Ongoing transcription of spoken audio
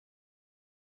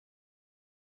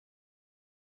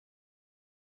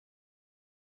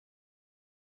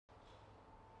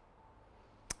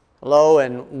Hello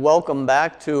and welcome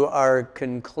back to our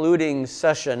concluding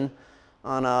session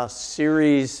on a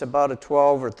series, about a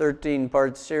 12 or 13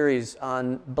 part series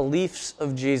on beliefs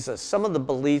of Jesus, some of the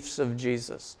beliefs of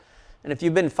Jesus. And if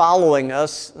you've been following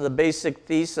us, the basic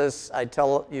thesis I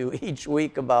tell you each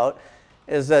week about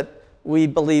is that we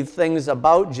believe things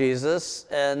about Jesus,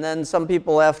 and then some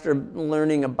people, after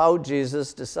learning about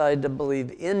Jesus, decide to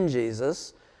believe in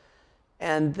Jesus.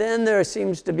 And then there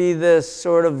seems to be this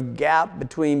sort of gap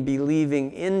between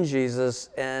believing in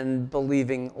Jesus and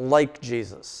believing like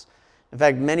Jesus. In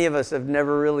fact, many of us have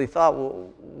never really thought,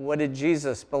 well, what did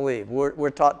Jesus believe? We're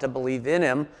taught to believe in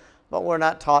him, but we're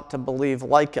not taught to believe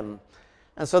like him.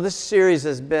 And so this series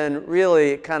has been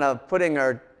really kind of putting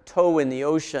our toe in the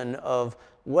ocean of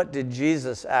what did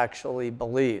Jesus actually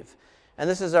believe. And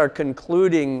this is our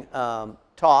concluding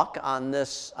talk on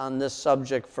this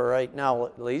subject for right now,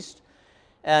 at least.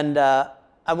 And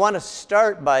I want to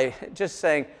start by just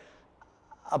saying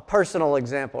a personal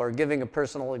example, or giving a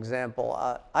personal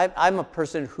example. I'm a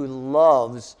person who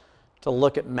loves to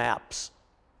look at maps.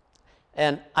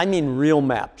 And I mean real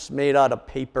maps made out of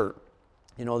paper,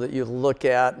 you know, that you look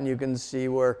at and you can see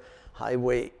where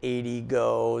Highway 80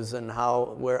 goes and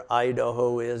where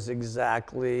Idaho is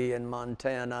exactly, and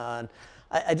Montana. And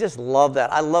I just love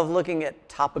that. I love looking at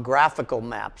topographical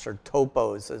maps, or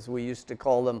topos, as we used to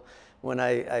call them, when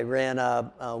I ran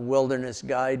a wilderness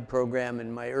guide program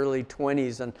in my early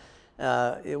 20s, and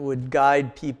it would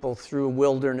guide people through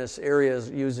wilderness areas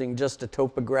using just a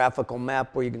topographical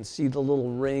map where you can see the little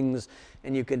rings,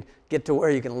 and you can get to where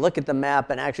you can look at the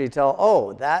map and actually tell,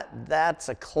 oh, that's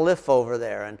a cliff over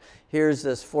there, and here's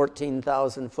this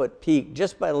 14,000-foot peak,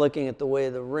 just by looking at the way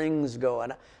the rings go.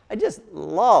 And I just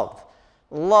love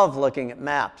looking at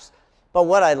maps. But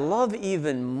what I love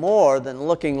even more than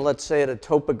looking, let's say, at a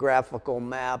topographical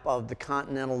map of the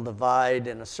Continental Divide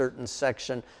in a certain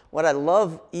section, what I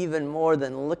love even more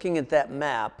than looking at that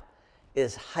map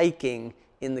is hiking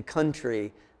in the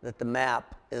country that the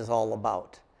map is all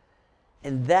about.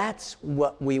 And that's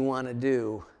what we want to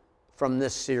do from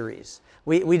this series.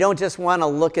 We don't just want to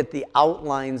look at the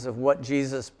outlines of what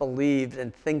Jesus believed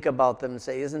and think about them and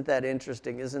say, isn't that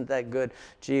interesting? Isn't that good?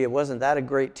 Gee, wasn't that a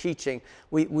great teaching?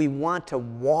 We want to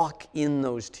walk in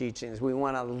those teachings. We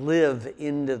want to live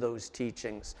into those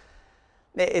teachings.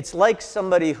 It's like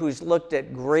somebody who's looked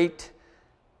at great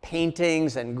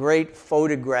paintings and great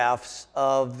photographs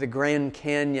of the Grand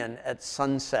Canyon at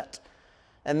sunset.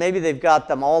 And maybe they've got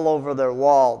them all over their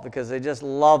wall because they just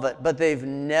love it, but they've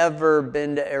never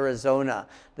been to Arizona.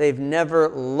 They've never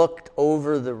looked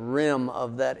over the rim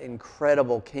of that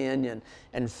incredible canyon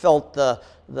and felt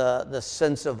the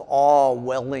sense of awe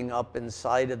welling up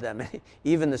inside of them,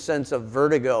 even the sense of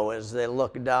vertigo as they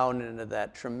look down into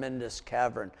that tremendous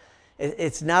cavern.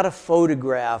 It's not a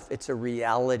photograph, it's a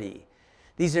reality.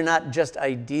 These are not just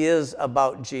ideas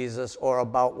about Jesus or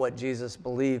about what Jesus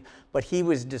believed, but he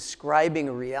was describing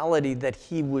a reality that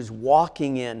he was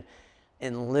walking in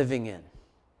and living in.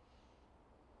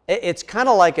 It's kind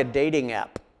of like a dating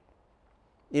app.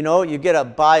 You know, you get a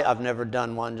bio. I've never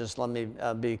done one, just let me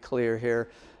be clear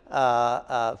here.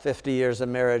 50 years of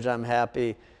marriage, I'm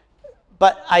happy.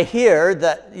 But I hear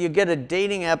that you get a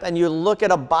dating app and you look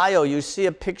at a bio, you see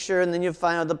a picture, and then you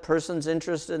find out the person's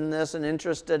interested in this and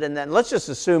interested in that. And let's just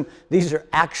assume these are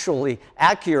actually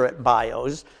accurate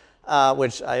bios,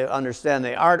 which I understand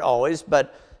they aren't always,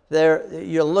 but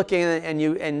you're looking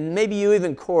and maybe you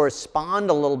even correspond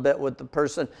a little bit with the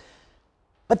person.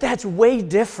 But that's way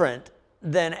different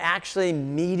than actually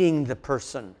meeting the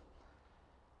person,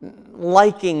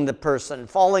 liking the person,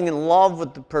 falling in love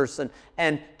with the person,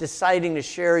 and deciding to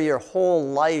share your whole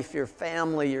life, your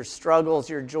family, your struggles,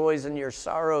 your joys, and your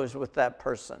sorrows with that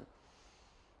person.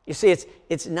 You see,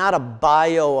 it's not a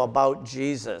bio about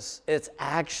Jesus. It's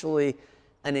actually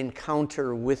an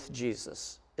encounter with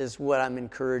Jesus, is what I'm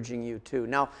encouraging you to.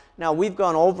 Now we've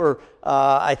gone over,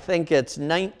 I think it's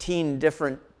 19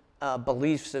 different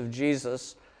beliefs of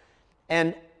Jesus,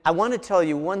 and I want to tell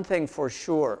you one thing for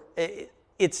sure.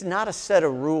 It's not a set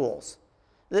of rules.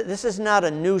 This is not a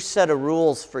new set of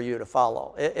rules for you to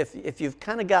follow. If you've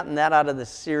kind of gotten that out of this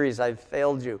series, I've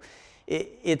failed you.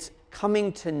 It's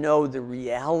coming to know the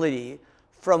reality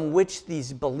from which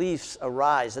these beliefs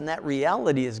arise, and that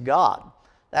reality is God.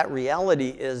 That reality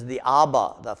is the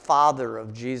Abba, the Father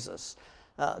of Jesus,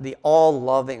 the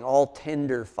all-loving,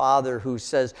 all-tender Father who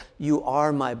says, "You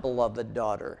are my beloved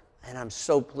daughter, and I'm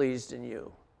so pleased in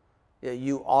you.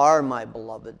 You are my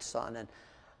beloved son, and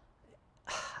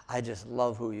I just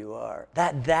love who you are."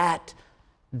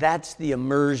 That's the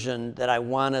immersion that I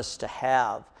want us to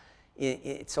have.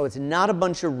 So it's not a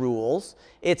bunch of rules.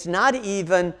 It's not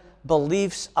even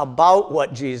beliefs about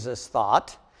what Jesus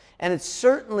thought, and it's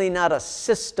certainly not a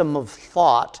system of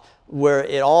thought where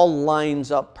it all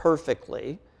lines up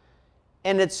perfectly,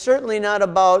 and it's certainly not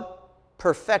about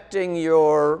perfecting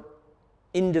your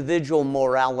individual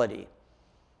morality.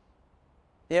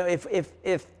 You know,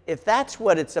 if that's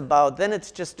what it's about, then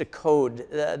it's just a code.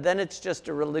 Then it's just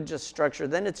a religious structure.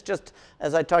 Then it's just,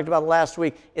 as I talked about last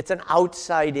week, it's an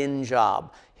outside-in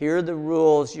job. Here are the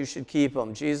rules, you should keep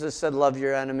them. Jesus said, love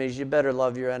your enemies, you better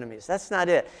love your enemies. That's not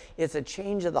it. It's a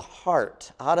change of the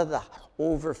heart. Out of the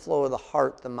overflow of the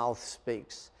heart, the mouth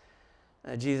speaks.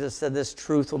 Jesus said this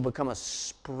truth will become a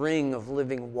spring of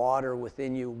living water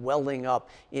within you, welling up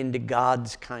into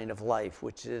God's kind of life,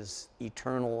 which is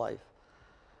eternal life.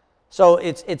 So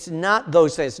it's not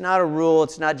those things. It's not a rule.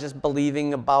 It's not just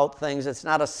believing about things. It's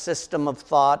not a system of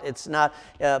thought. It's not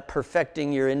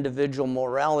perfecting your individual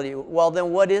morality. Well,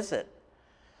 then what is it?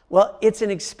 Well, it's an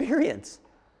experience.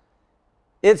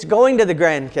 It's going to the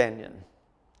Grand Canyon.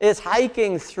 It's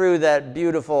hiking through that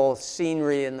beautiful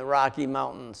scenery in the Rocky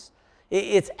Mountains.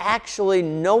 It's actually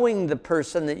knowing the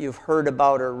person that you've heard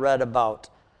about or read about.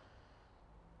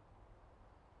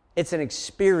 It's an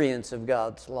experience of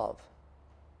God's love.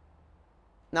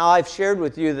 Now, I've shared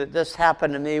with you that this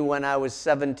happened to me when I was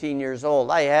 17 years old.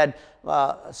 I had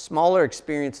smaller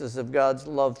experiences of God's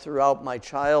love throughout my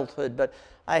childhood, but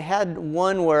I had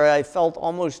one where I felt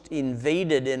almost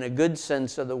invaded in a good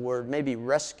sense of the word. Maybe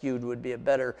rescued would be a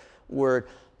better word,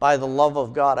 by the love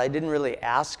of God. I didn't really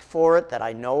ask for it that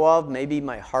I know of. Maybe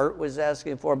my heart was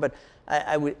asking for it, but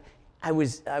I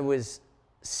was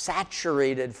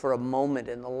saturated for a moment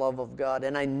in the love of God,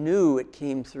 and I knew it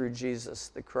came through Jesus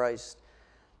the Christ.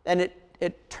 And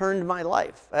it turned my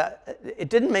life. It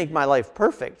didn't make my life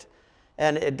perfect,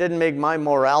 and it didn't make my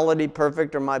morality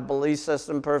perfect or my belief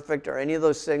system perfect or any of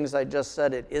those things I just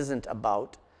said it isn't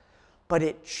about. But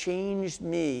it changed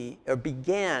me, or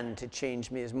began to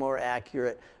change me is more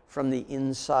accurate, from the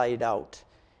inside out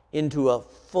into a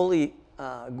fully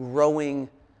growing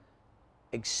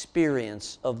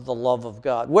experience of the love of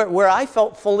God, where I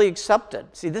felt fully accepted.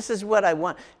 See, this is what I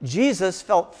want. Jesus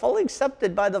felt fully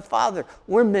accepted by the Father.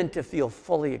 We're meant to feel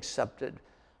fully accepted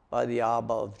by the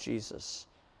Abba of Jesus.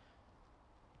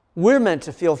 We're meant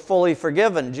to feel fully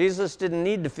forgiven. Jesus didn't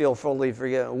need to feel fully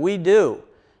forgiven. We do.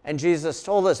 And Jesus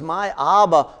told us, my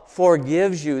Abba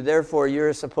forgives you, therefore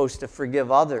you're supposed to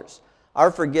forgive others. Our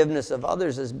forgiveness of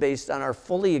others is based on our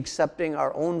fully accepting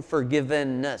our own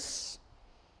forgivenness.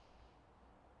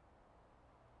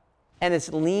 And it's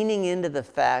leaning into the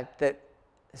fact that,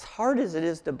 as hard as it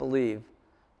is to believe,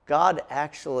 God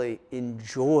actually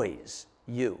enjoys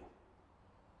you.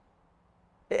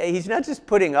 He's not just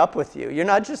putting up with you. You're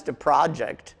not just a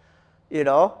project, you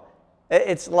know.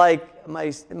 It's like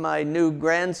my new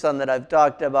grandson that I've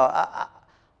talked about.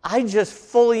 I just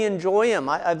fully enjoy him.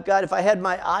 If I had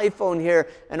my iPhone here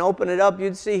and open it up,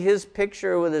 you'd see his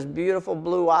picture with his beautiful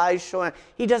blue eyes showing.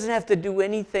 He doesn't have to do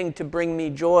anything to bring me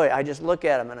joy. I just look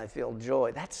at him and I feel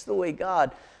joy. That's the way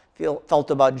God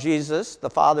felt about Jesus. The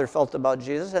Father felt about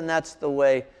Jesus, and that's the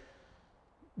way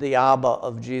the Abba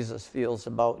of Jesus feels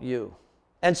about you.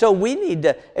 And so we need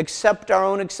to accept our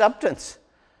own acceptance.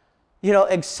 You know,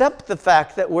 accept the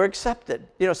fact that we're accepted.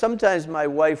 You know, sometimes my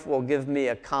wife will give me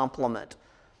a compliment.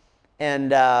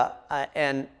 And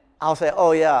I'll say,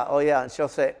 oh yeah. And she'll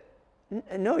say,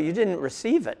 no, you didn't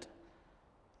receive it.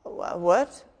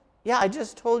 What? Yeah, I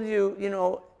just told you, you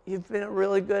know, you've been a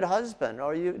really good husband,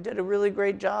 or you did a really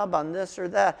great job on this or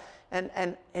that.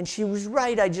 And she was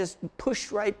right. I just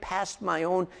pushed right past my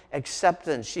own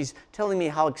acceptance. She's telling me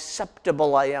how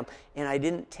acceptable I am, and I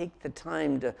didn't take the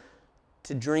time to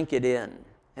drink it in.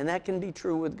 And that can be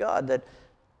true with God, that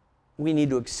we need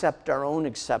to accept our own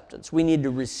acceptance. We need to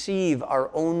receive our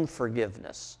own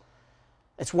forgiveness.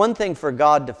 It's one thing for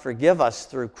God to forgive us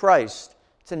through Christ.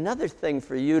 It's another thing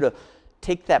for you to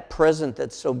take that present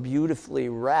that's so beautifully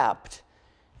wrapped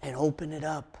and open it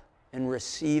up and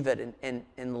receive it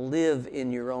and live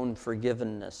in your own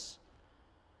forgiveness.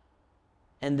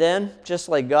 And then, just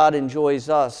like God enjoys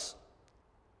us,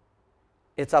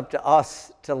 it's up to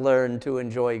us to learn to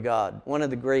enjoy God. One of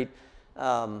the great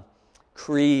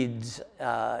creeds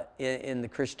in the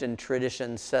Christian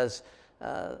tradition says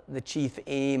the chief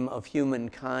aim of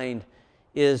humankind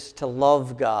is to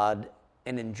love God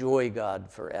and enjoy God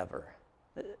forever.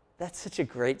 That's such a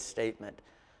great statement.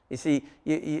 You see,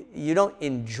 you don't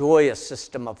enjoy a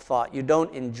system of thought. You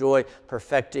don't enjoy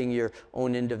perfecting your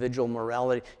own individual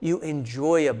morality. You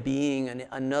enjoy a being,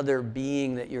 another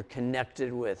being that you're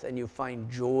connected with, and you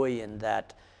find joy in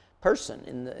that person,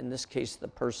 in this case, the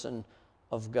person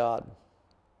of God.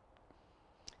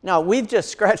 Now, we've just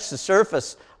scratched the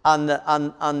surface on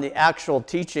the actual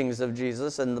teachings of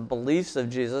Jesus and the beliefs of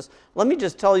Jesus. Let me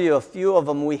just tell you a few of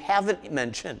them we haven't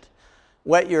mentioned.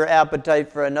 Whet your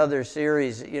appetite for another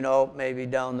series, maybe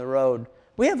down the road.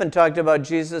 We haven't talked about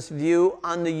Jesus' view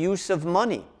on the use of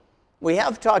money. We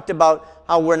have talked about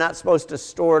how we're not supposed to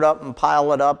store it up and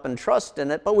pile it up and trust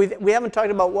in it, but we haven't talked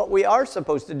about what we are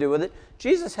supposed to do with it.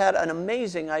 Jesus had an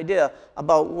amazing idea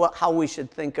about how we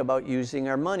should think about using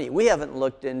our money. We haven't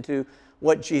looked into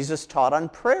what Jesus taught on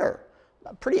prayer.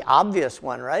 A pretty obvious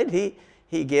one, right?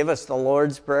 He gave us the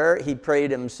Lord's Prayer, he prayed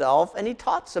himself, and he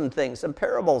taught some things, some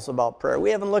parables about prayer.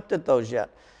 We haven't looked at those yet.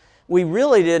 We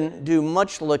really didn't do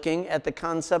much looking at the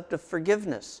concept of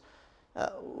forgiveness.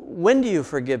 When do you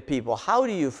forgive people? How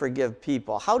do you forgive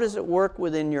people? How does it work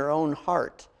within your own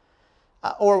heart?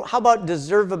 Or how about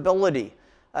deservability?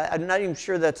 I'm not even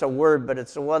sure that's a word, but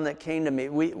it's the one that came to me.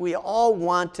 We all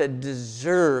want to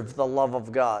deserve the love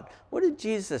of God. What did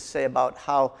Jesus say about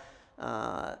how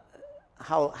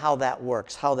that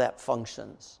works, how that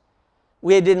functions?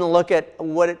 We didn't look at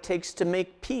what it takes to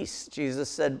make peace. Jesus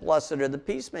said, "Blessed are the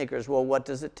peacemakers." Well, what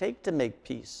does it take to make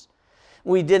peace?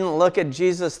 We didn't look at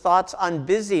Jesus' thoughts on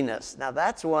busyness. Now,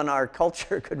 that's one our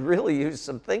culture could really use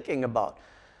some thinking about.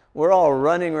 We're all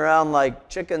running around like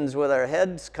chickens with our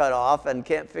heads cut off and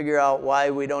can't figure out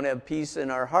why we don't have peace in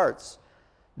our hearts.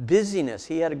 Busyness,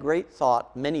 he had a great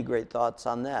thought, many great thoughts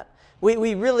on that.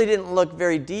 We really didn't look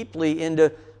very deeply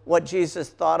into what Jesus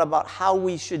thought about how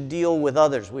we should deal with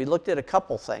others. We looked at a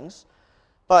couple things.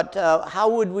 But how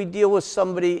would we deal with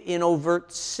somebody in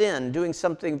overt sin, doing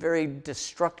something very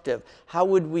destructive? How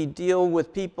would we deal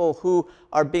with people who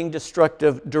are being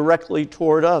destructive directly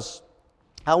toward us?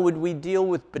 How would we deal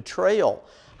with betrayal?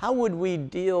 How would we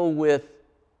deal with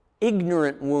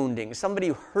ignorant wounding? Somebody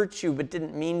who hurt you but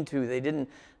didn't mean to. They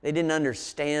didn't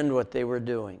understand what they were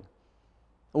doing.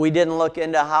 We didn't look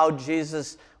into how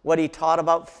Jesus, what he taught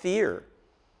about fear.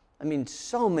 I mean,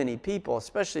 so many people,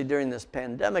 especially during this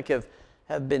pandemic, have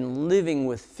been living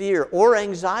with fear or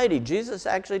anxiety. Jesus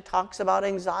actually talks about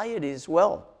anxiety as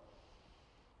well.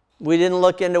 We didn't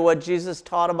look into what Jesus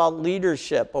taught about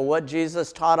leadership or what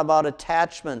Jesus taught about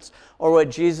attachments or what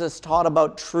Jesus taught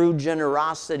about true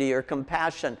generosity or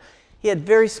compassion. He had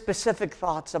very specific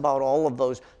thoughts about all of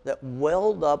those that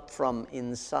welled up from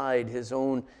inside his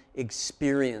own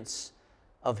experience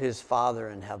of his Father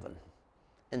in heaven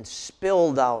and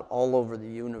spilled out all over the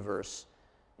universe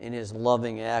in his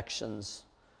loving actions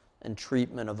and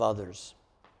treatment of others.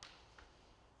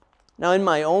 Now, in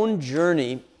my own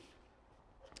journey,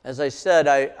 as I said,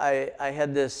 I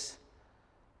had this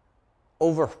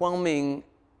overwhelming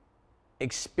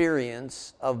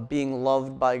experience of being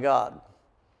loved by God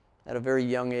at a very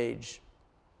young age.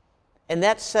 And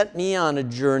that set me on a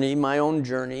journey, my own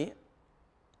journey,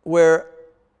 where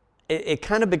it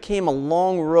kind of became a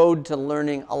long road to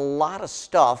learning a lot of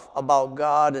stuff about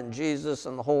God and Jesus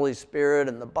and the Holy Spirit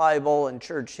and the Bible and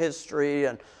church history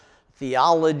and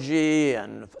theology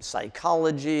and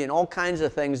psychology and all kinds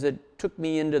of things that took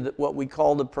me into what we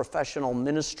call the professional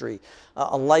ministry,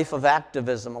 a life of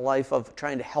activism, a life of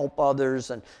trying to help others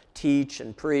and teach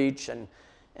and preach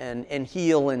and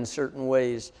heal in certain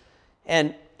ways.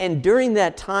 And during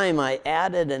that time, I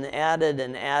added and added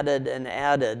and added and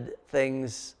added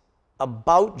things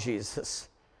about Jesus.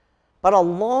 But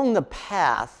along the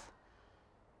path,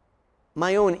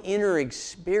 my own inner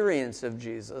experience of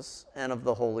Jesus and of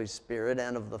the Holy Spirit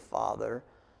and of the Father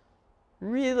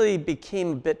really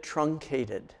became a bit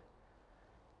truncated,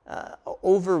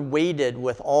 overweighted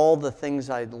with all the things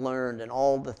I'd learned and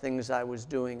all the things I was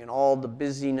doing and all the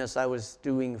busyness I was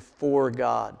doing for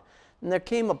God. And there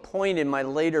came a point in my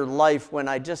later life when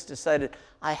I just decided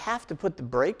I have to put the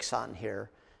brakes on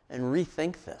here and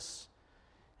rethink this.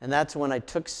 And that's when I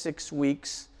took 6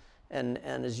 weeks and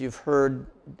as you've heard,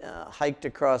 hiked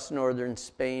across northern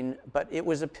Spain. But it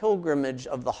was a pilgrimage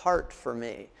of the heart for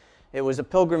me. It was a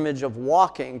pilgrimage of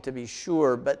walking, to be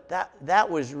sure, but that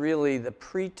was really the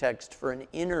pretext for an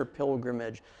inner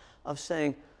pilgrimage of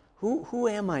saying, who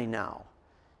am I now?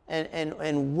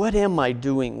 And what am I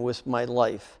doing with my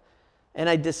life? And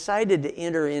I decided to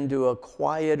enter into a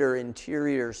quieter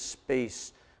interior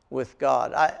space with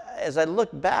God. As I look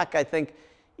back, I think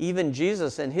even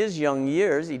Jesus in his young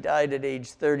years, he died at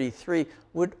age 33,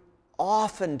 would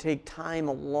often take time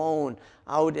alone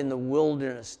out in the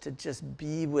wilderness to just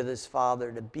be with his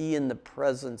Father, to be in the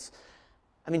presence.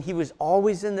 I mean, he was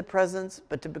always in the presence,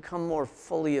 but to become more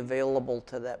fully available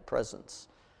to that presence.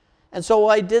 And so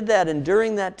I did that, and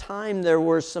during that time, there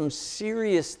were some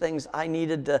serious things I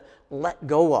needed to let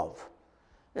go of.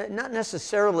 Not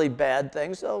necessarily bad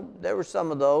things, though there were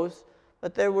some of those,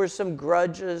 But there were some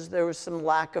grudges, there was some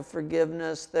lack of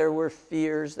forgiveness, there were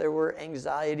fears, there were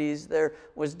anxieties, there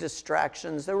was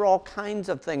distractions. There were all kinds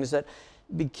of things that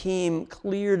became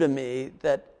clear to me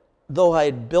that though I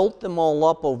had built them all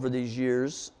up over these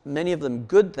years, many of them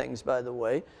good things, by the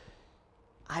way,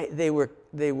 they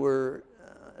were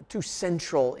too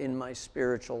central in my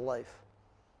spiritual life.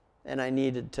 And I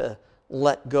needed to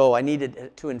let go. I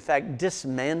needed to, in fact,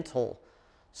 dismantle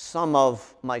some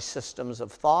of my systems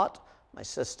of thought, my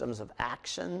systems of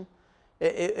action.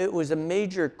 It was a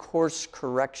major course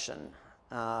correction.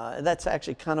 That's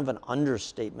actually kind of an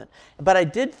understatement. But I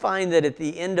did find that at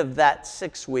the end of that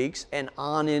 6 weeks and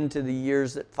on into the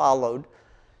years that followed,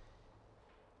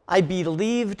 I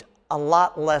believed a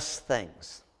lot less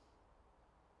things,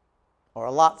 or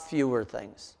a lot fewer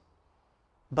things.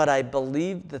 But I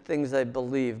believed the things I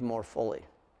believed more fully.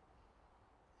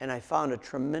 And I found a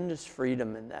tremendous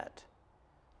freedom in that,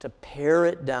 to pare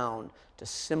it down, to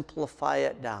simplify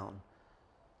it down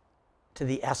to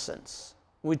the essence,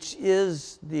 which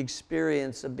is the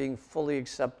experience of being fully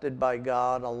accepted by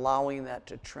God, allowing that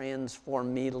to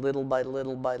transform me little by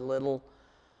little by little,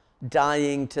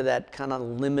 dying to that kind of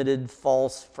limited,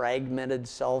 false, fragmented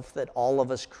self that all of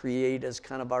us create as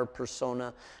kind of our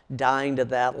persona, dying to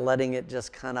that, letting it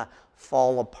just kind of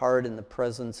fall apart in the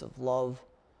presence of love,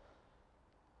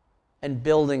 and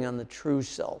building on the true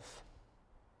self,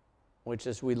 which,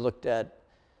 as we looked at,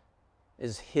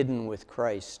 is hidden with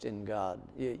Christ in God.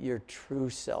 Your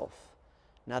true self,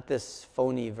 not this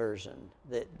phony version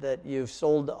that you've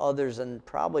sold to others and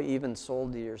probably even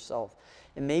sold to yourself.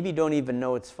 And maybe don't even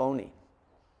know it's phony.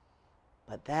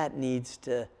 But that needs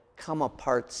to come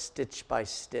apart stitch by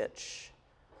stitch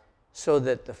so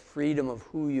that the freedom of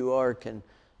who you are can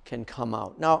come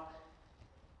out. Now,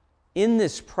 in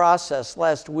this process,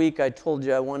 last week I told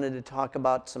you I wanted to talk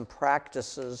about some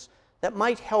practices that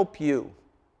might help you.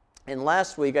 And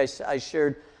last week I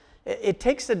shared, it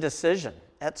takes a decision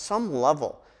at some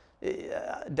level.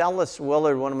 Dallas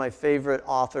Willard, one of my favorite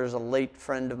authors, a late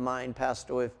friend of mine, passed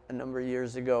away a number of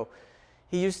years ago.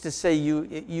 He used to say,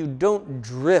 you don't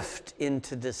drift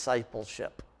into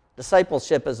discipleship.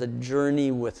 Discipleship is a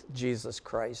journey with Jesus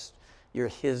Christ. You're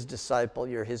his disciple,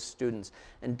 you're his students.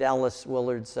 And Dallas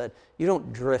Willard said, you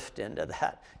don't drift into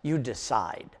that. You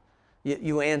decide.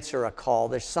 You answer a call.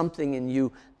 There's something in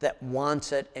you that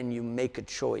wants it, and you make a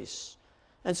choice.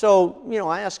 And so,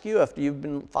 I ask you, after you've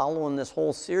been following this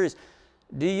whole series,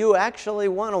 do you actually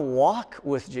want to walk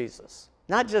with Jesus?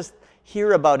 Not just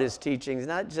hear about his teachings,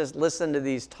 not just listen to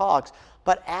these talks,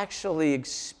 but actually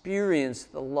experience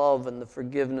the love and the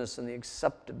forgiveness and the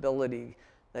acceptability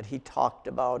that he talked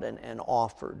about and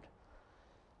offered.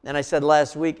 And I said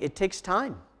last week, it takes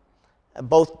time.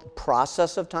 Both the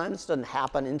process of time, this doesn't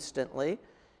happen instantly,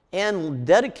 and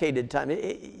dedicated time.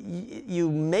 You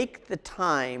make the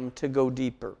time to go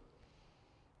deeper.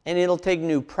 And it'll take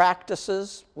new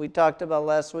practices, we talked about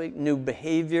last week, new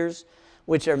behaviors,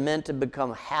 which are meant to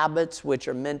become habits, which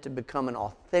are meant to become an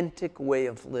authentic way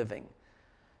of living.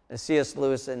 And C.S.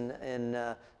 Lewis, in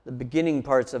the beginning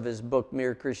parts of his book,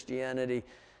 Mere Christianity,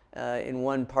 in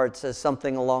one part says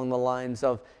something along the lines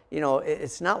of,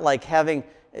 it's not like having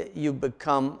you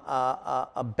become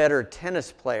a better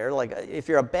tennis player. Like, if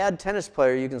you're a bad tennis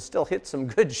player, you can still hit some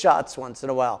good shots once in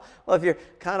a while. Well, if you're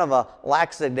kind of a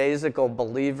lackadaisical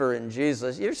believer in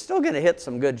Jesus, you're still going to hit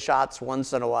some good shots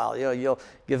once in a while. You'll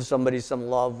give somebody some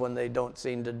love when they don't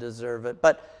seem to deserve it.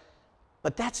 But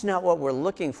that's not what we're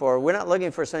looking for. We're not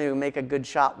looking for somebody who can make a good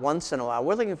shot once in a while.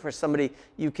 We're looking for somebody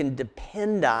you can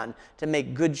depend on to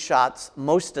make good shots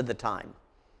most of the time.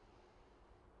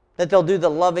 That they'll do the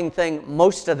loving thing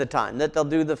most of the time. That they'll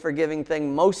do the forgiving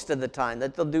thing most of the time.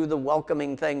 That they'll do the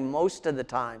welcoming thing most of the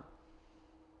time.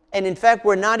 And in fact,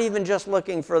 we're not even just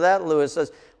looking for that, Lewis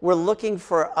says. We're looking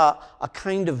for a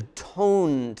kind of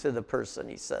tone to the person,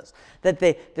 he says. That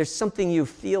there's something you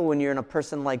feel when you're in a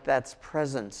person like that's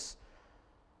presence.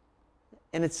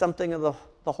 And it's something of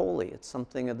the holy. It's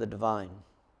something of the divine.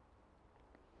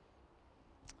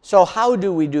 So how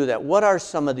do we do that? What are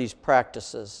some of these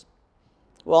practices?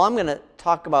 Well, I'm going to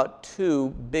talk about two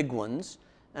big ones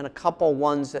and a couple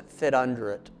ones that fit under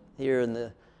it here in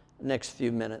the next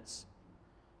few minutes.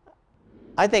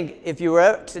 I think if you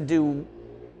were to do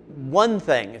one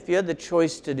thing, if you had the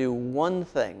choice to do one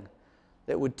thing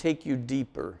that would take you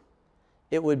deeper,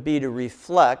 it would be to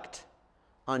reflect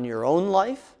on your own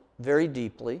life very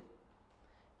deeply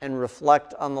and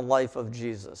reflect on the life of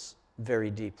Jesus very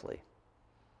deeply.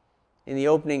 In the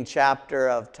opening chapter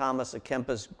of Thomas à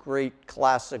Kempis' great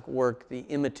classic work, The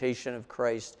Imitation of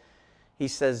Christ, he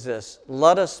says this: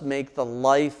 let us make the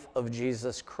life of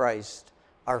Jesus Christ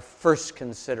our first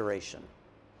consideration.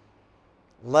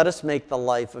 Let us make the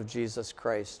life of Jesus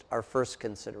Christ our first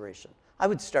consideration. I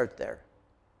would start there.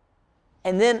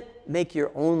 And then make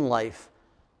your own life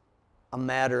a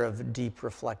matter of deep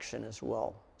reflection as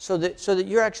well. So that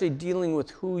you're actually dealing with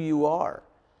who you are.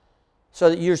 So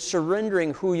that you're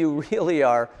surrendering who you really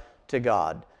are to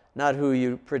God, not who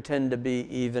you pretend to be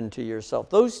even to yourself.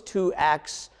 Those two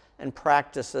acts and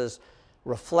practices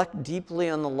reflect deeply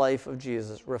on the life of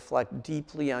Jesus, reflect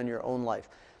deeply on your own life.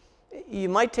 You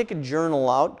might take a journal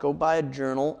out, go buy a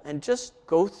journal, and just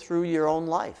go through your own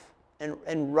life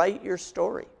and write your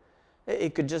story.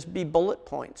 It could just be bullet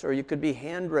points, or you could be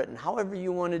handwritten, however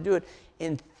you want to do it,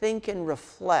 and think and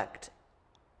reflect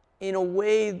in a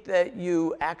way that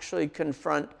you actually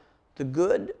confront the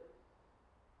good,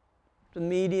 the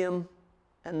medium,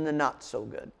 and the not so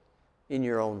good in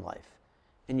your own life.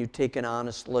 And you take an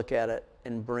honest look at it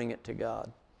and bring it to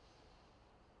God.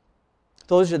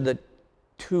 Those are the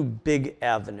two big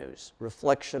avenues: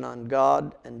 reflection on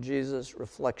God and Jesus,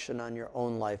 reflection on your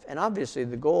own life. And obviously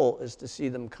the goal is to see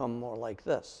them come more like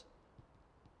this.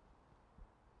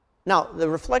 Now, the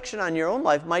reflection on your own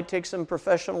life might take some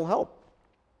professional help.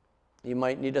 You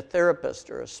might need a therapist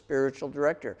or a spiritual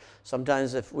director.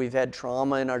 Sometimes if we've had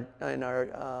trauma in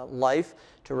our life,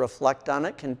 to reflect on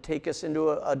it can take us into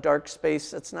a dark space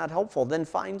that's not helpful. Then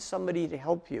find somebody to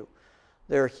help you.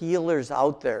 There are healers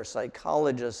out there,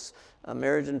 psychologists,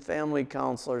 marriage and family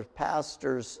counselors,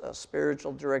 pastors,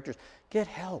 spiritual directors. Get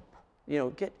help.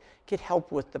 Get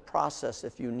help with the process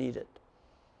if you need it.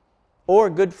 Or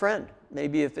a good friend.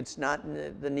 Maybe if it's not,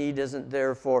 the need isn't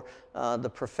there for the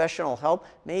professional help,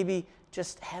 maybe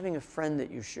just having a friend that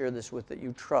you share this with, that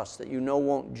you trust, that you know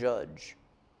won't judge.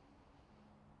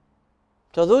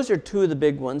 So those are two of the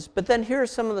big ones. But then here are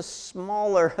some of the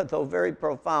smaller, though very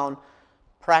profound,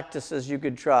 practices you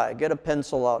could try. Get a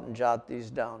pencil out and jot these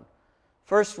down.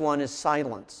 First one is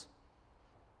silence.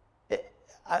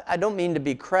 I don't mean to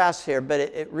be crass here, but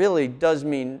it really does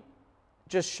mean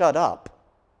just shut up.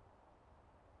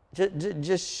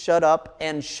 Just shut up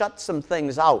and shut some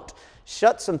things out.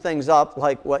 Shut some things up,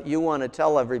 like what you want to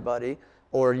tell everybody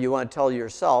or you want to tell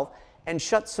yourself, and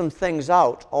shut some things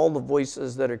out, all the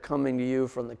voices that are coming to you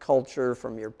from the culture,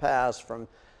 from your past, from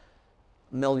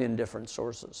a million different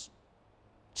sources.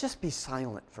 Just be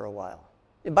silent for a while.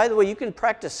 And by the way, you can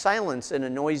practice silence in a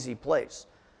noisy place.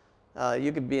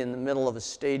 You could be in the middle of a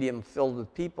stadium filled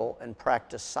with people and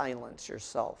practice silence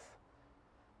yourself.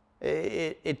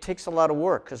 It takes a lot of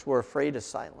work because we're afraid of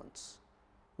silence.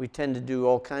 We tend to do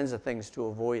all kinds of things to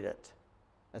avoid it.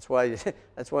 That's why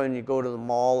when you go to the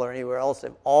mall or anywhere else,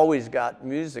 they've always got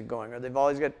music going, or they've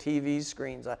always got TV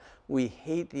screens. We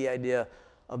hate the idea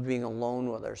of being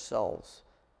alone with ourselves.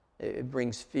 It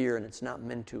brings fear, and it's not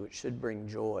meant to. It should bring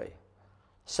joy.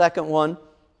 Second one,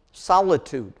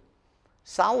 solitude.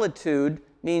 Solitude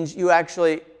means you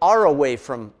actually are away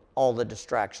from all the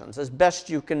distractions as best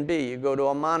you can be. You go to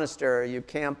a monastery, or you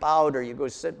camp out, or you go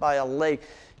sit by a lake.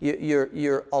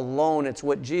 You're alone. It's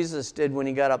what Jesus did when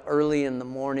he got up early in the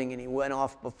morning and he went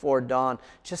off before dawn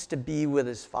just to be with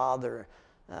his Father,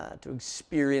 to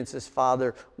experience his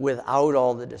Father without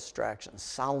all the distractions.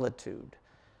 Solitude.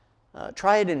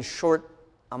 Try it in short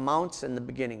amounts in the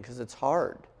beginning because it's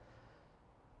hard.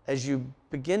 As you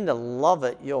begin to love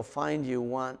it, you'll find you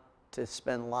want to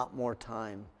spend a lot more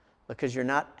time because you're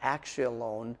not actually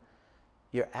alone.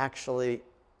 You're actually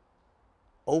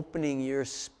opening your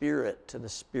spirit to the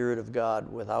Spirit of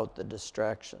God without the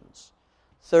distractions.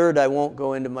 Third, I won't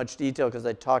go into much detail because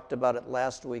I talked about it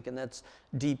last week, and that's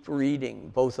deep reading,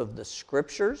 both of the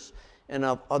Scriptures and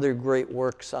of other great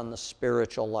works on the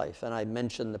spiritual life. And I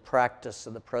mentioned the practice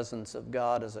of the presence of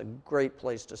God as a great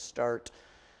place to start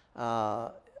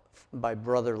by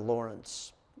Brother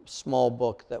Lawrence. Small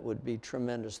book that would be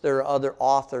tremendous. There are other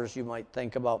authors you might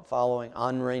think about following.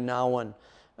 Henri Nouwen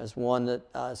as one that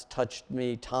has touched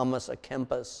me. Thomas à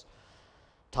Kempis.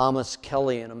 Thomas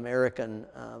Kelly, an American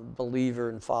believer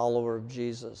and follower of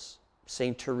Jesus.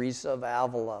 St. Teresa of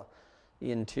Avila,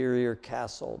 The Interior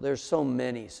Castle. There's so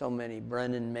many.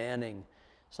 Brennan Manning,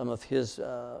 some of his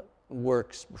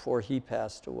works before he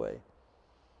passed away.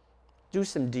 Do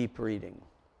some deep reading.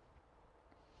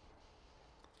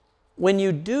 When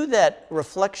you do that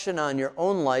reflection on your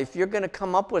own life, you're going to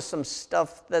come up with some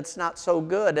stuff that's not so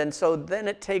good. And so then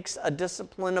it takes a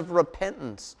discipline of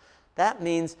repentance. That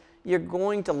means you're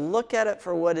going to look at it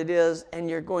for what it is,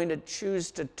 and you're going to choose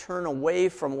to turn away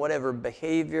from whatever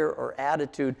behavior or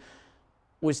attitude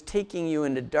was taking you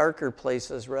into darker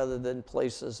places rather than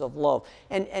places of love.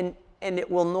 And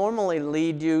it will normally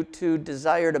lead you to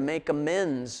desire to make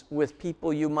amends with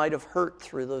people you might have hurt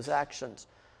through those actions.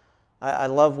 I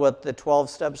love what the 12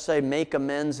 steps say. Make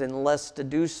amends unless to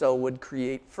do so would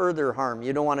create further harm.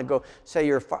 You don't want to go say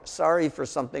you're sorry for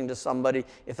something to somebody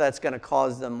if that's going to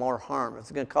cause them more harm. If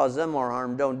it's going to cause them more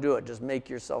harm, don't do it. Just make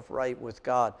yourself right with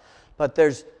God. But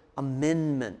there's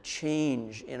amendment,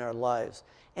 change in our lives.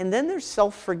 And then there's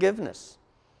self-forgiveness.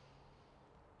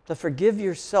 To forgive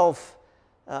yourself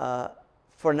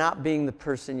for not being the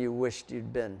person you wished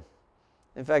you'd been.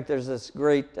 In fact, there's this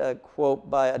great quote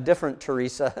by a different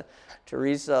Teresa,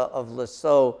 Teresa of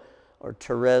Lisieux, or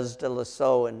Therese de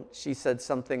Lisieux, and she said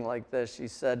something like this. She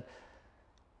said,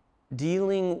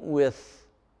 dealing with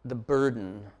the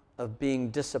burden of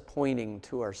being disappointing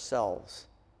to ourselves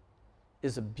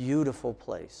is a beautiful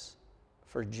place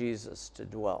for Jesus to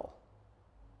dwell.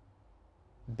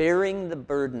 Bearing the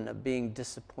burden of being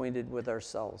disappointed with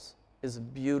ourselves is a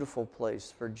beautiful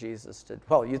place for Jesus to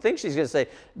dwell. You think she's going to say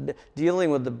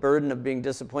dealing with the burden of being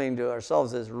disappointing to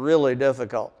ourselves is really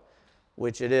difficult,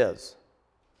 which it is.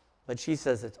 But she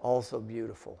says it's also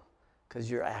beautiful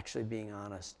because you're actually being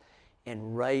honest.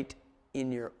 And right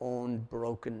in your own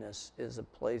brokenness is a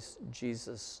place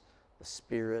Jesus, the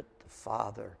Spirit, the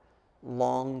Father,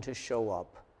 long to show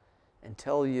up and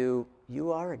tell you,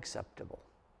 you are acceptable.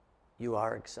 You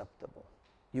are acceptable.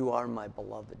 You are my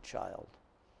beloved child.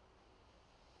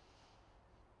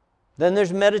 Then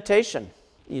there's meditation.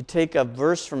 You take a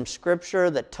verse from Scripture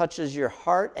that touches your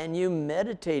heart and you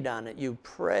meditate on it. You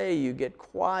pray, you get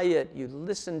quiet, you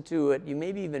listen to it, you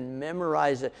maybe even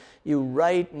memorize it. You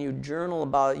write and you journal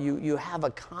about it. You have a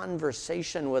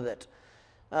conversation with it.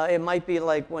 It might be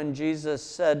like when Jesus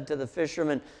said to the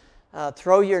fishermen,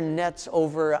 throw your nets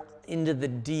over into the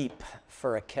deep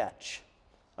for a catch,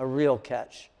 a real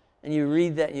catch. And you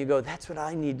read that and you go, that's what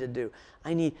I need to do.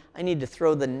 I need to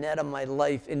throw the net of my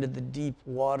life into the deep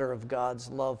water of God's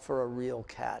love for a real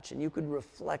catch. And you could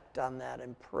reflect on that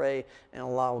and pray and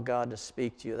allow God to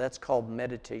speak to you. That's called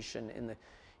meditation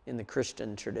in the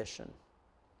Christian tradition.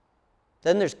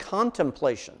 Then there's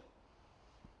contemplation.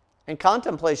 And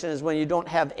contemplation is when you don't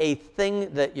have a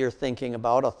thing that you're thinking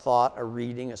about, a thought, a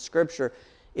reading, a scripture.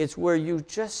 It's where you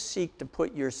just seek to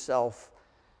put yourself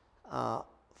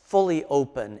fully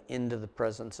open into the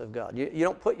presence of God. You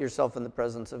don't put yourself in the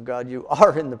presence of God. You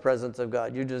are in the presence of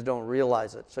God. You just don't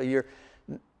realize it. So your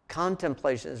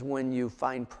contemplation is when you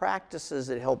find practices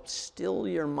that help still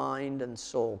your mind and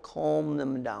soul, calm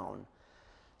them down,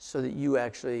 so that you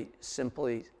actually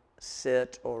simply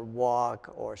sit or walk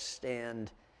or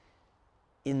stand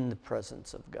in the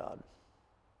presence of God.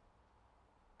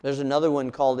 There's another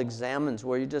one called examines,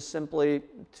 where you just simply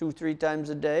 2-3 times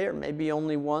a day, or maybe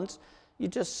only once, you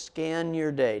just scan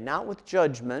your day, not with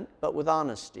judgment, but with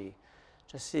honesty,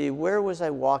 to see where was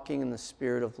I walking in the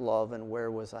spirit of love and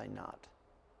where was I not.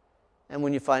 And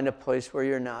when you find a place where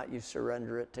you're not, you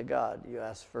surrender it to God. You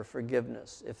ask for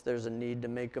forgiveness. If there's a need to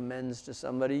make amends to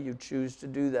somebody, you choose to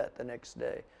do that the next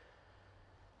day.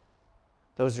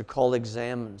 Those are called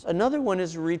examines. Another one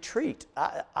is retreat.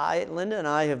 Linda and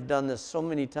I have done this so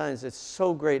many times. It's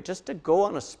so great just to go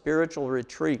on a spiritual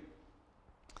retreat.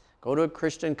 Go to a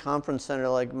Christian conference center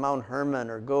like Mount Hermon,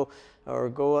 or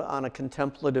go on a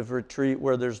contemplative retreat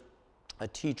where there's a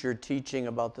teacher teaching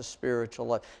about the spiritual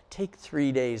life. Take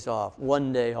 3 days off,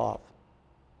 1 day off,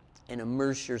 and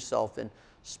immerse yourself in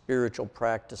spiritual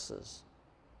practices.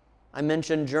 I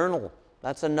mentioned journal.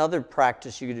 That's another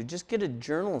practice you can do. Just get a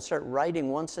journal and start writing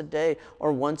once a day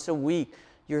or once a week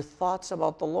your thoughts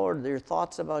about the Lord, your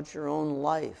thoughts about your own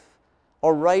life.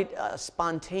 Or write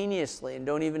spontaneously and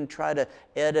don't even try to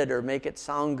edit or make it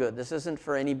sound good. This isn't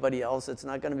for anybody else. It's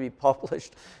not going to be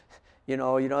published. You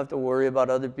don't have to worry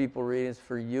about other people reading. It's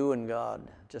for you and God.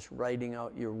 Just writing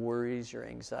out your worries, your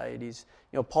anxieties.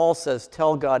 Paul says,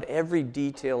 tell God every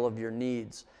detail of your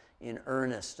needs in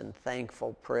earnest and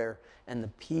thankful prayer. And the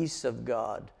peace of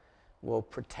God will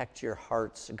protect your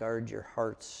hearts, guard your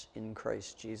hearts in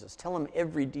Christ Jesus. Tell him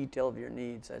every detail of your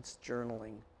needs. That's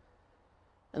journaling.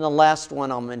 And the last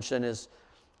one I'll mention is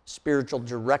spiritual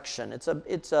direction. It's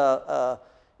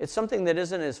something that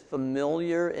isn't as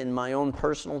familiar in my own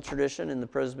personal tradition in the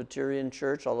Presbyterian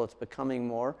Church, although it's becoming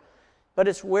more. But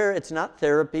it's where it's not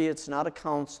therapy, it's not a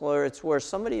counselor, it's where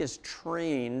somebody is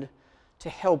trained to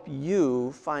help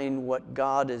you find what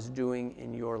God is doing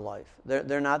in your life.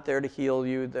 They're not there to heal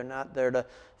you, they're not there to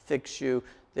fix you,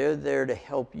 they're there to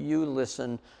help you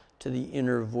listen to the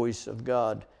inner voice of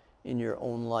God in your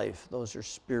own life. Those are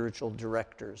spiritual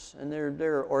directors. And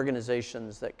there are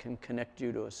organizations that can connect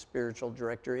you to a spiritual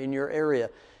director in your area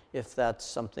if that's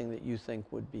something that you think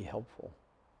would be helpful.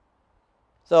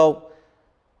 So,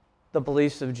 the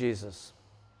beliefs of Jesus.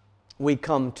 We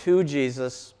come to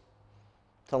Jesus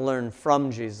to learn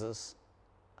from Jesus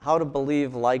how to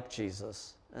believe like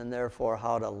Jesus, and therefore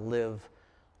how to live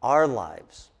our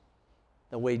lives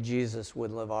the way Jesus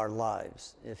would live our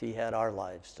lives if he had our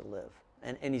lives to live.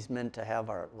 And he's meant to have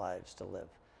our lives to live.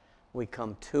 We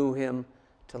come to him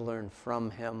to learn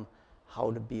from him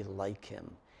how to be like him.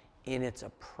 And it's a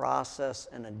process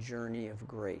and a journey of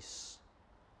grace.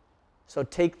 So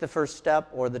take the first step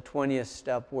or the 20th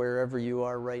step wherever you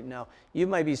are right now. You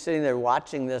might be sitting there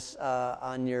watching this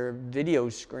on your video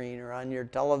screen or on your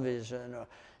television or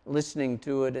listening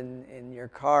to it in your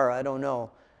car, I don't know.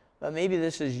 But maybe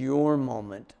this is your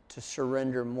moment to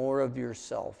surrender more of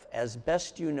yourself, as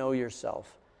best you know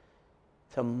yourself,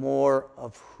 to more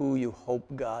of who you hope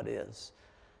God is.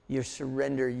 You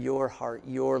surrender your heart,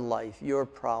 your life, your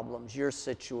problems, your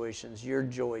situations, your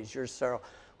joys, your sorrow,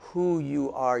 who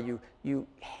you are. You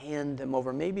hand them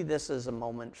over. Maybe this is a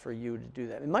moment for you to do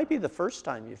that. It might be the first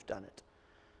time you've done it,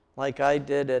 like I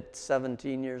did at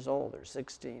 17 years old or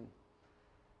 16,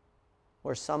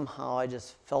 where somehow I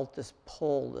just felt this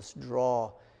pull, this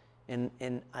draw, and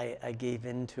I gave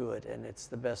into it, and it's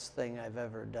the best thing I've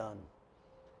ever done.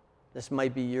 This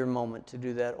might be your moment to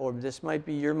do that, or this might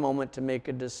be your moment to make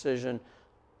a decision.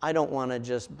 I don't want to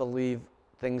just believe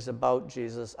things about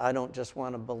Jesus. I don't just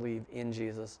want to believe in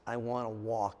Jesus. I want to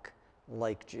walk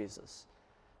like Jesus.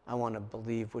 I want to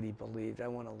believe what he believed. I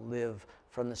want to live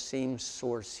from the same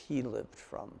source he lived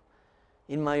from.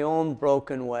 In my own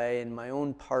broken way, in my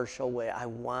own partial way, I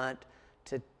want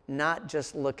to not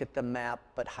just look at the map,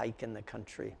 but hike in the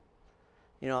country.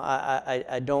 You know,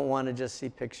 I don't want to just see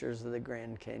pictures of the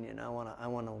Grand Canyon. I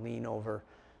want to lean over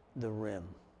the rim.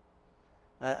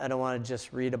 I don't want to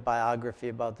just read a biography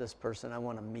about this person. I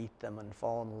want to meet them and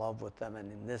fall in love with them.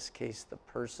 And in this case, the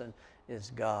person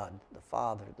is God, the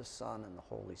Father, the Son, and the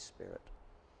Holy Spirit.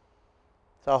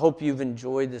 So I hope you've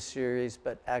enjoyed this series,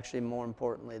 but actually more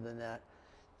importantly than that,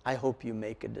 I hope you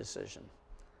make a decision.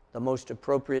 The most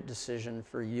appropriate decision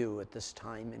for you at this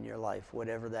time in your life,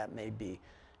 whatever that may be,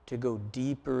 to go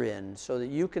deeper in so that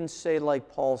you can say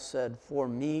like Paul said, for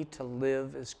me to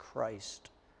live is Christ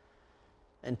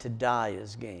and to die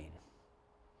is gain.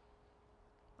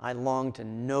 I long to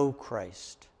know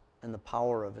Christ and the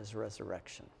power of his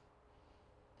resurrection.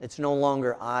 It's no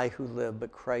longer I who live,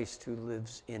 but Christ who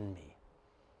lives in me.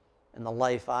 And the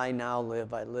life I now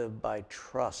live, I live by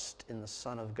trust in the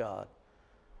Son of God,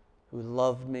 who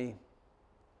loved me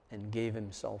and gave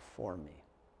himself for me.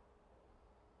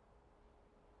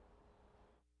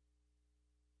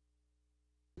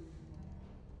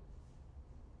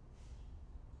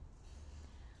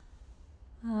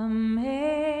 Amazing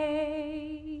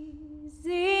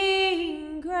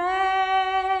grace,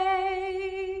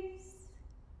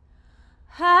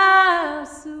 how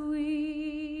sweet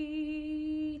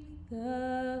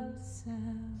the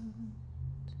sound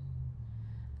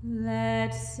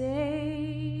that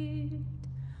saved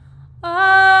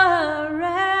a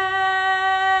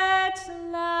wretch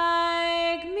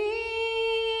like me.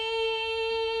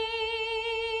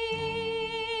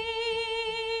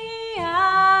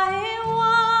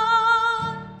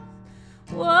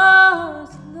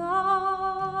 Was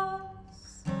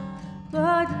lost,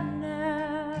 but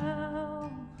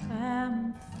now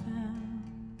am found.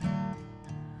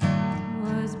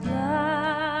 Was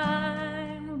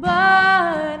blind,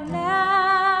 but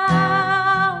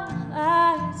now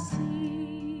I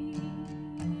see.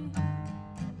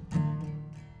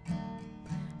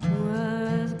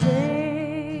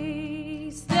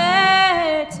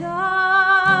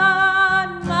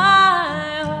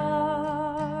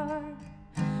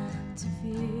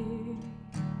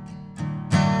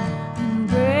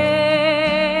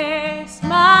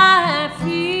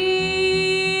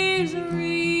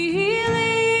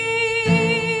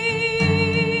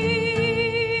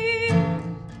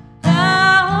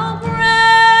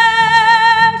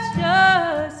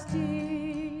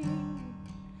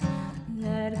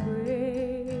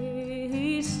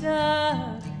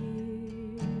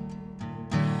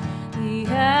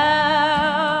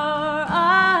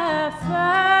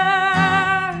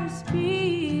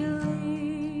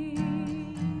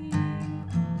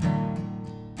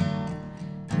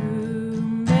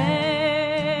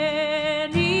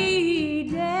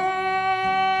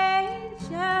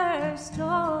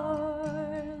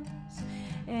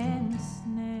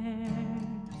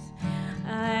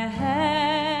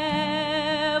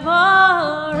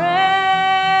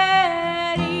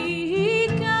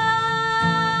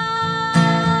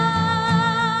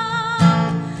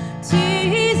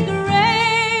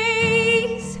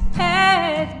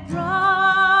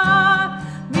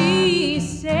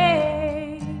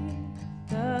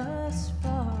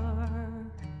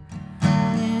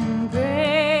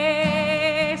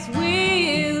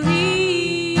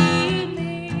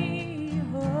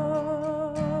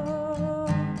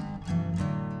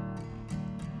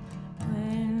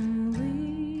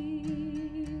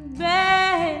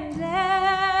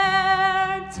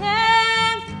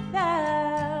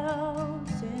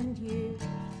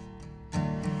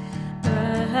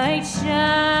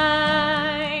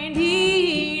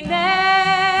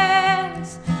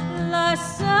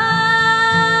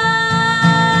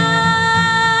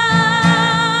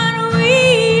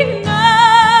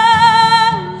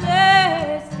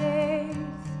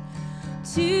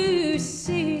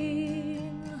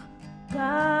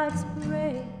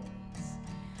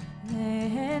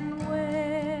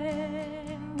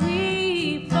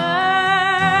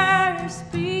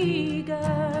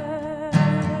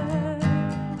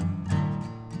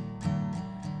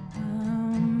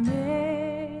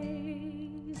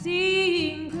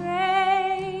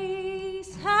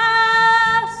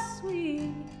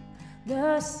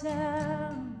 the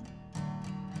sound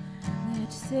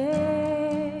that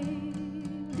saved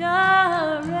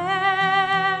a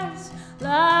wretch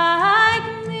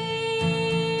like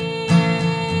me.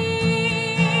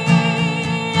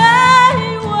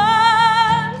 I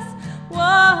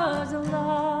was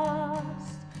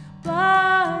lost,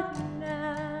 but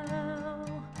now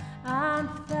I'm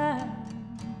found.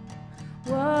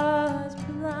 Was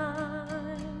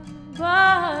blind,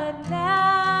 but now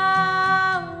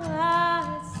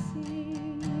I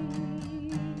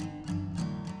see.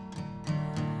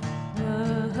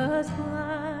 Was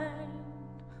blind,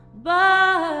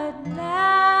 but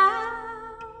now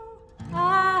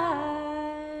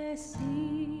I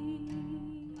see.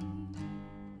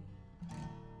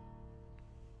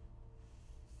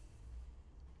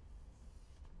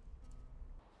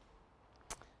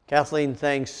 Kathleen,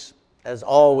 thanks as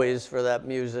always for that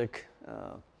music.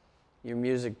 Your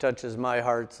music touches my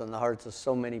hearts and the hearts of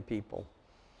so many people.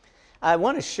 I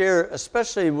want to share,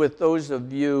 especially with those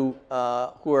of you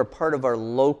who are part of our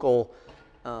local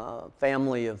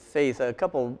family of faith, a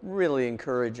couple really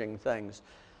encouraging things.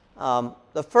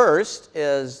 The first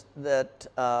is that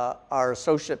our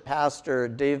associate pastor,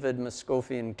 David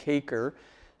Moscofian-Caker,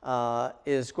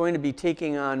 is going to be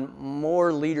taking on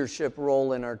more leadership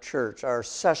role in our church. Our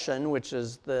session, which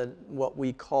is what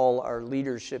we call our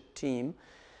leadership team,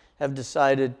 have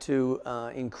decided to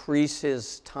increase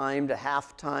his time to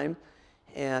half-time,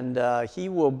 and he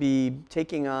will be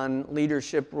taking on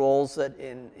leadership roles that,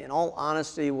 in all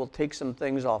honesty, will take some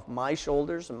things off my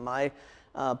shoulders and my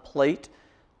plate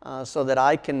so that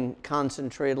I can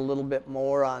concentrate a little bit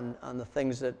more on the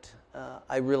things that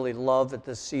I really love at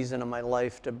this season of my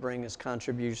life to bring as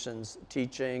contributions,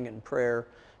 teaching and prayer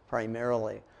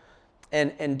primarily.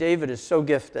 And David is so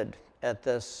gifted at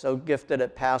this, so gifted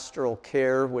at pastoral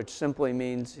care, which simply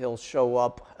means he'll show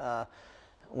up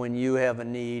when you have a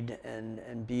need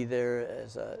and be there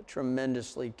as a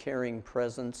tremendously caring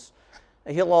presence.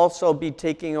 He'll also be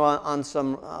taking on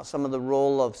some of the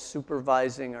role of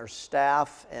supervising our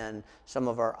staff and some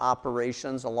of our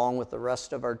operations along with the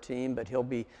rest of our team, but he'll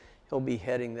be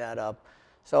heading that up.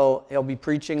 So he'll be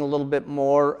preaching a little bit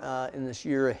more in this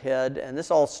year ahead, and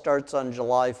this all starts on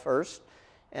July 1st.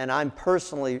 And I'm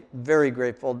personally very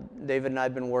grateful. David and I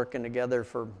have been working together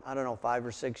for, 5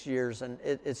 or 6 years, and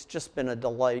it's just been a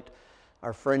delight.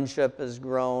 Our friendship has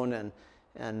grown,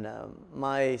 and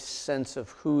my sense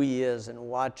of who he is and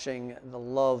watching the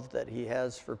love that he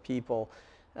has for people.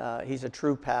 He's a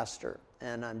true pastor,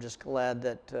 and I'm just glad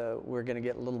that we're going to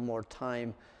get a little more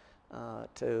time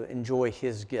to enjoy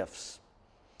his gifts.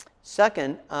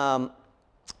 Second,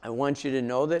 I want you to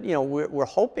know that we're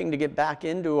hoping to get back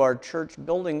into our church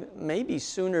building maybe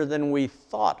sooner than we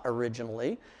thought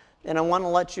originally, and I want to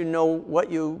let you know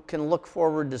what you can look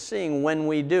forward to seeing when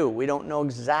we do. We don't know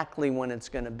exactly when it's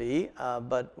going to be,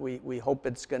 but we hope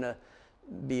it's going to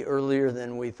be earlier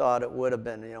than we thought it would have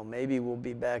been. Maybe we'll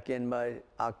be back in by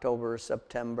October or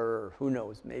September, or who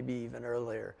knows, maybe even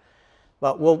earlier.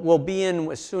 But we'll be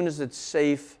in as soon as it's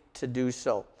safe to do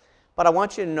so. But I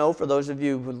want you to know, for those of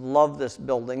you who love this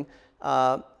building,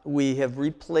 we have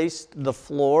replaced the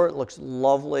floor. It looks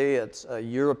lovely. It's a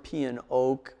European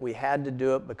oak. We had to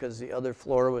do it because the other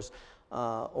floor was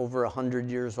over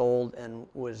 100 years old and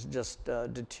was just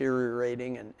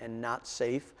deteriorating and not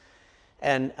safe.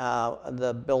 And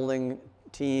the building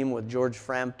team with George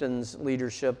Frampton's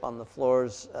leadership on the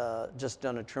floors just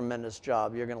done a tremendous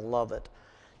job. You're going to love it.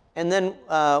 And then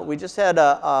we just had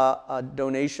a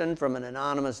donation from an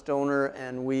anonymous donor,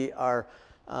 and we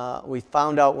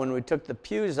found out when we took the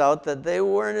pews out that they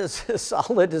weren't as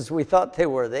solid as we thought they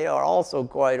were. They are also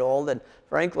quite old and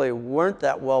frankly weren't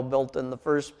that well built in the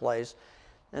first place.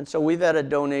 And so we've had a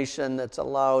donation that's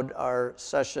allowed our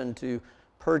session to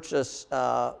purchase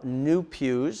new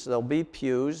pews. There'll be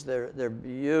pews. They're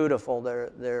beautiful.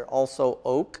 They're also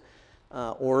oak,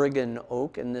 Oregon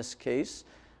oak in this case.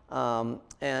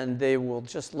 And they will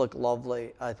just look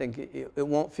lovely. I think it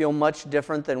won't feel much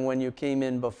different than when you came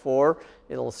in before.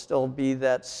 It'll still be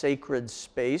that sacred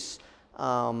space,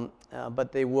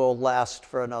 but they will last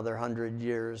for another 100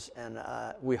 years. And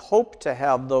we hope to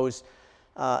have those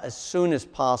as soon as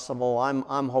possible.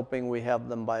 I'm hoping we have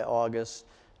them by August.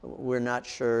 We're not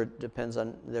sure. It depends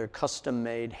on, they're custom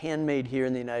made, handmade here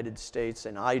in the United States,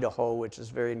 in Idaho, which is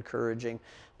very encouraging,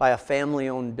 by a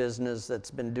family-owned business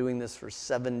that's been doing this for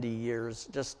 70 years.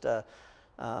 Just,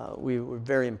 we were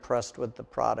very impressed with the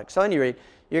product. So at any rate,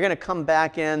 you're going to come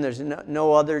back in. There's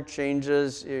no other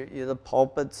changes. The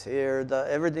pulpit's here.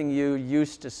 Everything you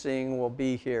used to seeing will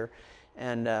be here.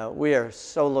 And we are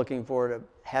so looking forward to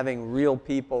having real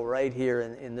people right here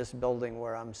in this building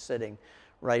where I'm sitting,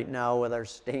 right now with our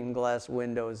stained glass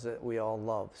windows that we all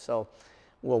love. So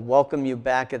we'll welcome you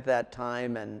back at that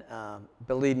time, and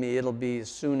believe me, it'll be as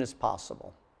soon as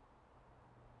possible.